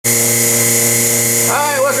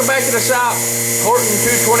it a shot. Horten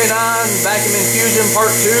 229 vacuum infusion part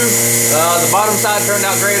 2. The bottom side turned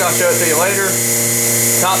out great. I'll show it to you later.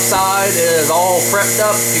 Top side is all prepped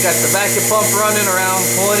up. You got the vacuum pump running around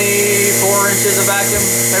 24 inches of vacuum,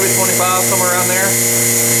 maybe 25, somewhere around there.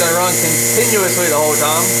 It's gonna run continuously the whole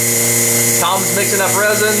time. Tom's mixing up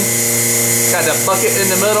resin. Got the bucket in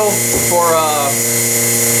the middle for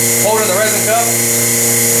holding the resin cup.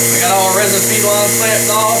 We got all resin feed lines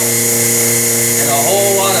clamped off and a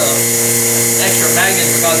whole lot of extra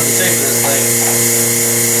magnets because of the shape of this thing.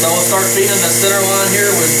 So we'll start feeding the center line here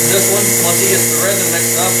with this one once he gets the resin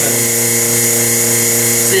mixed up and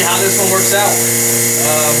see how this one works out.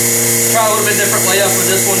 Try a little bit different layup with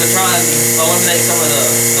this one to try and eliminate some of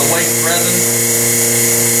the waste resin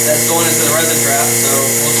that's going into the resin trap. So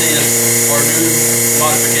we'll see if our new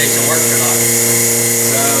modification works or not.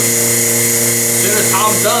 So as soon as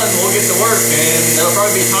Tom's done, we'll get to work, and it'll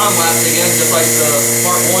probably be time lapse again, just like the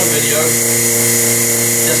part 1 video.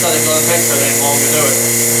 Just because it's going to take so dang long to do it.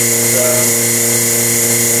 So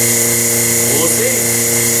we'll see.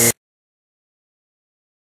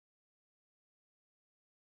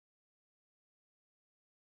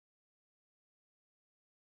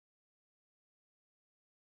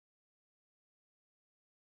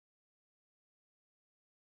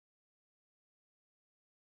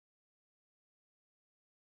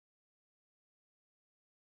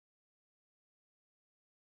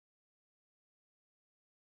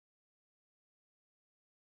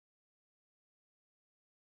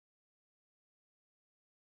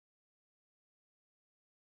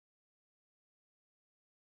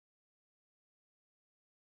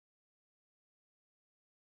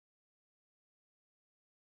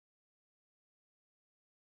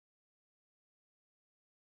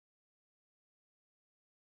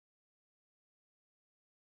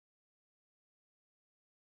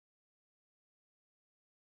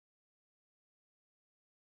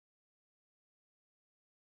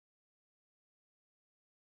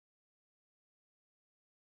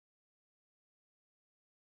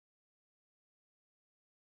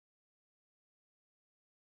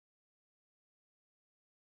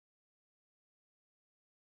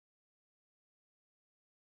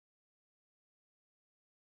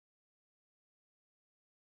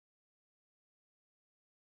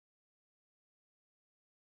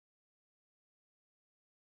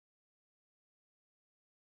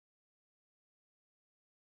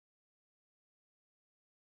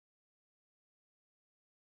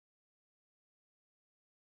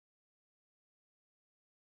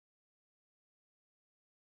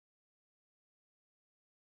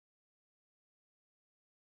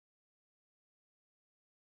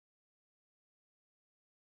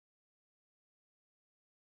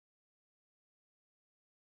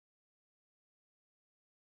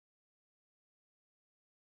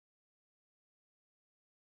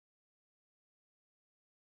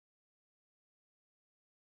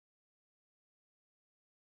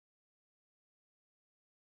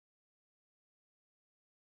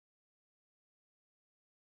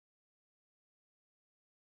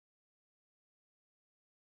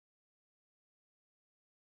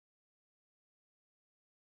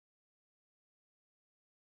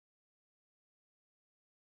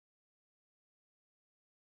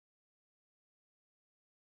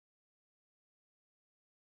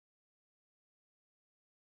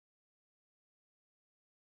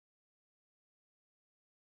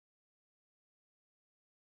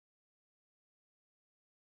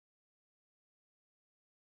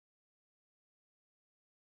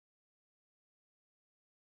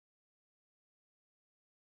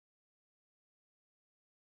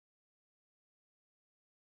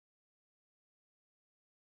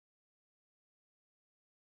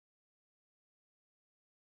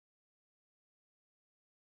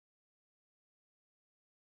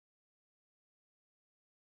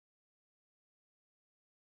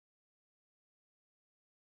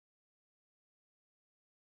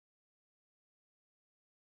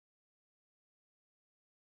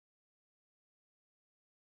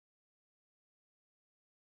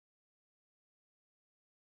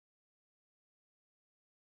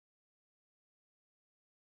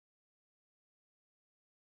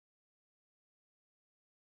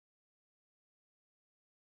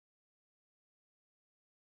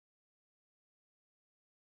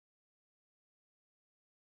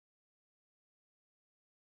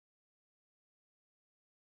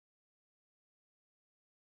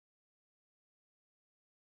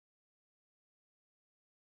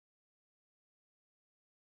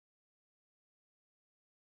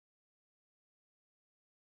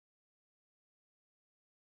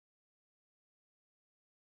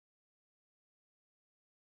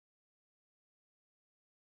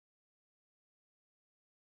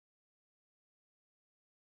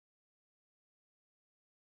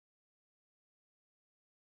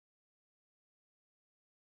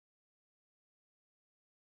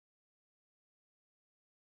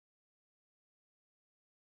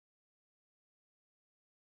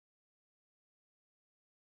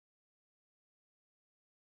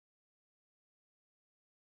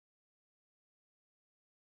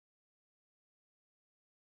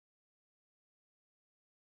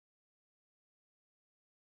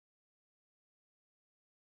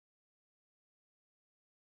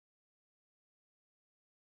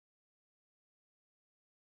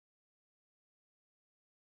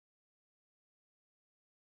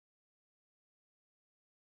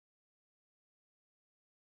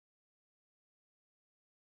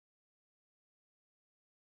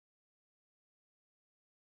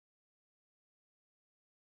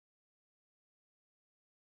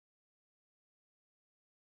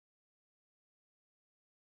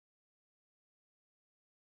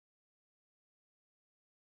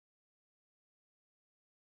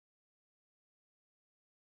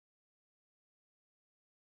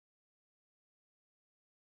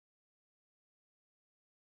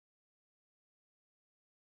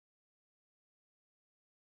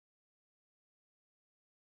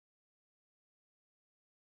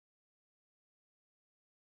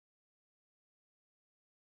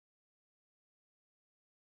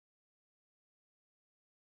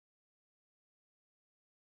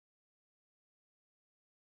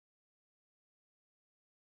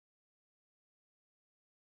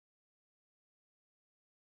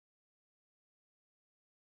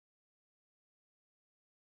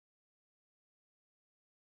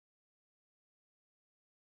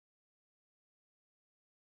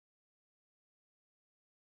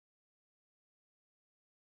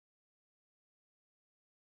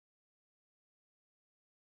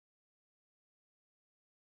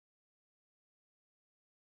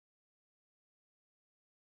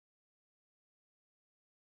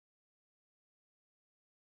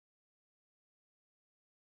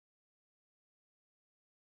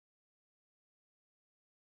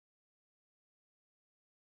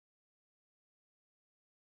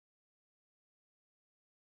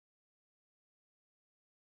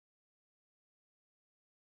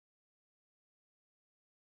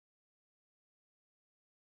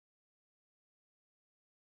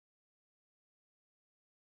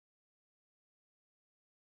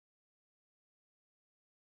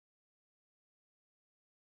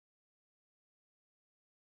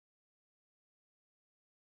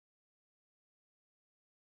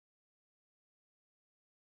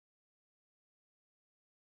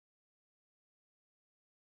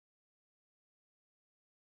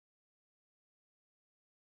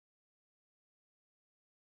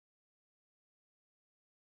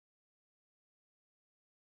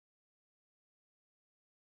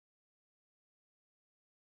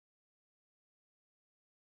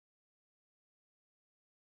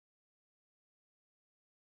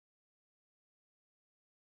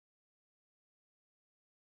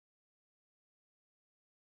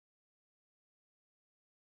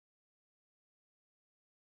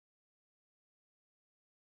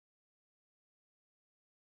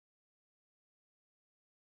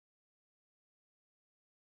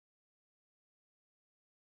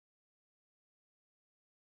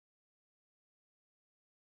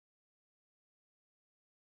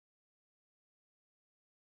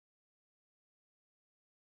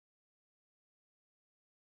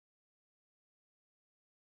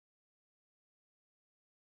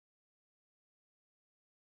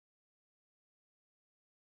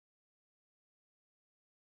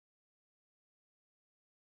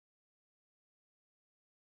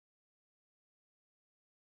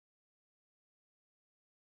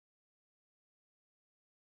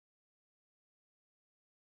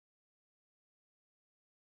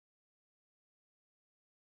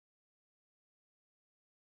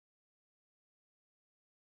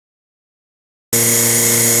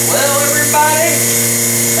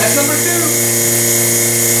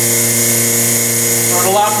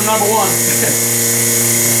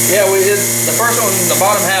 the first one, the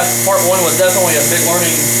bottom half, part one, was definitely a big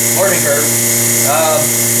learning curve.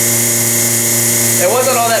 It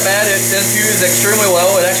wasn't all that bad. It infused extremely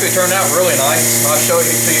well. It actually turned out really nice. I'll show it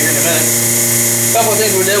to you here in a minute. A couple of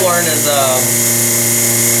things we did learn is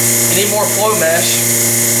you need more flow mesh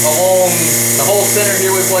along the whole center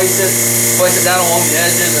here. We placed it down along the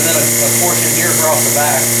edges, and then a portion here across the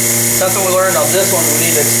back. Something we learned on this one, we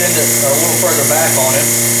need to extend it a little further back on it.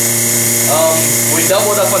 We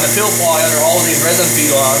doubled up on the fill ply under all of these resin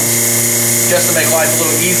feed lines just to make life a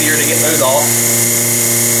little easier to get those off.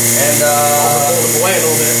 And hold them away a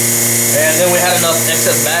little bit. And then we had enough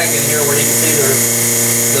excess bag in here where you can see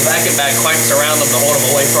the vacuum bag clamps around them to hold them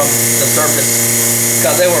away from the surface,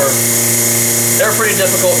 because they're pretty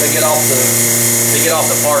difficult to get off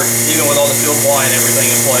the part, even with all the fill ply and everything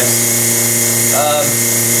in place.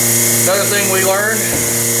 Another thing we learned: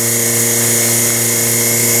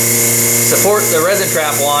 support the resin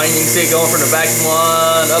trap line. You can see it going from the vacuum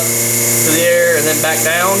line up to the air and then back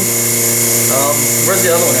down. Where's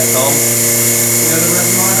the other one at, Tom? The other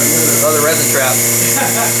resin line or the other resin trap?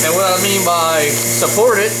 And what I mean by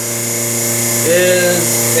support it is,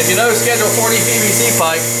 if you know Schedule 40 PVC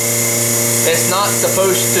pipe, it's not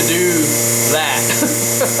supposed to do that.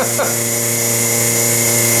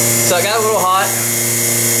 So I got a little hot.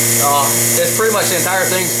 It's pretty much the entire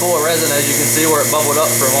thing's full of resin, as you can see where it bubbled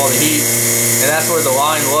up from all the heat, and that's where the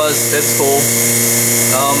line was. It's full.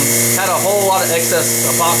 Had a whole lot of excess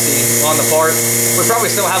epoxy on the part. We probably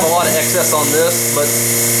still have a lot of excess on this, but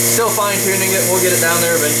still fine tuning it. We'll get it down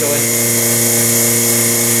there eventually.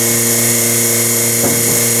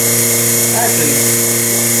 Actually,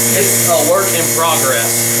 it's a work in progress.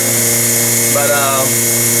 But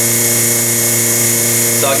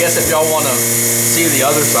so I guess if y'all want to see the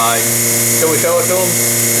other side, should we show it to them?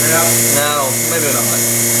 Yeah. No, maybe not.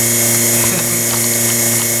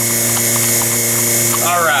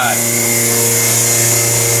 All right.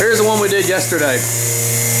 Here's the one we did yesterday.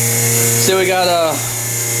 See, we got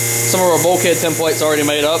some of our bulkhead templates already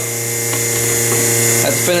made up.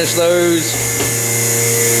 Had to finish those.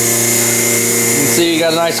 You can see you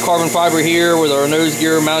got a nice carbon fiber here with our nose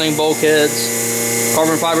gear mounting bulkheads.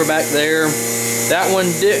 Carbon fiber back there. That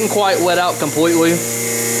one didn't quite wet out completely.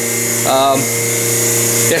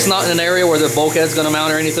 It's not in an area where the bulkhead's going to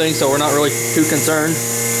mount or anything, so we're not really too concerned.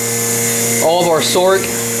 All of our sork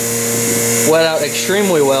wet out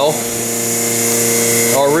extremely well.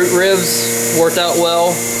 Our root ribs worked out well.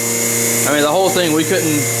 I mean, the whole thing, we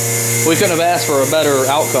couldn't have asked for a better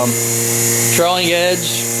outcome. Trailing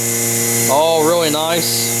edge, all really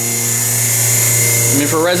nice. I mean,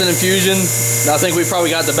 for resin infusion, I think we probably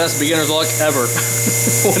got the best beginner's luck ever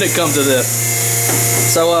when it comes to this.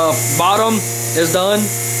 So bottom is done,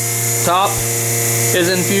 top is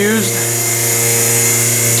infused.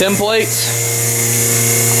 Templates.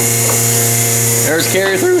 There's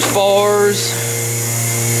carry through spars.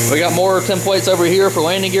 We got more templates over here for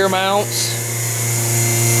landing gear mounts.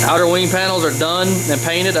 Outer wing panels are done and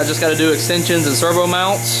painted. I just got to do extensions and servo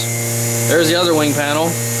mounts. There's the other wing panel.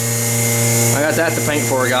 I got that to paint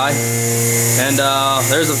for a guy. And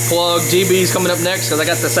there's a plug. GB's coming up next because I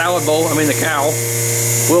got the salad bowl, the cow.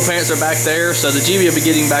 Wheel pants are back there, so the GB will be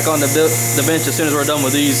getting back on the bench as soon as we're done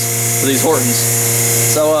with these Hortons.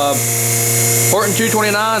 So Horten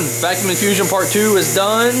 229 vacuum infusion part 2 is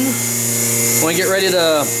done. When we get ready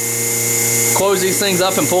to close these things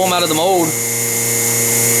up and pull them out of the mold,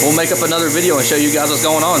 we'll make up another video and show you guys what's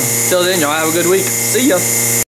going on. Till then, y'all have a good week. See ya.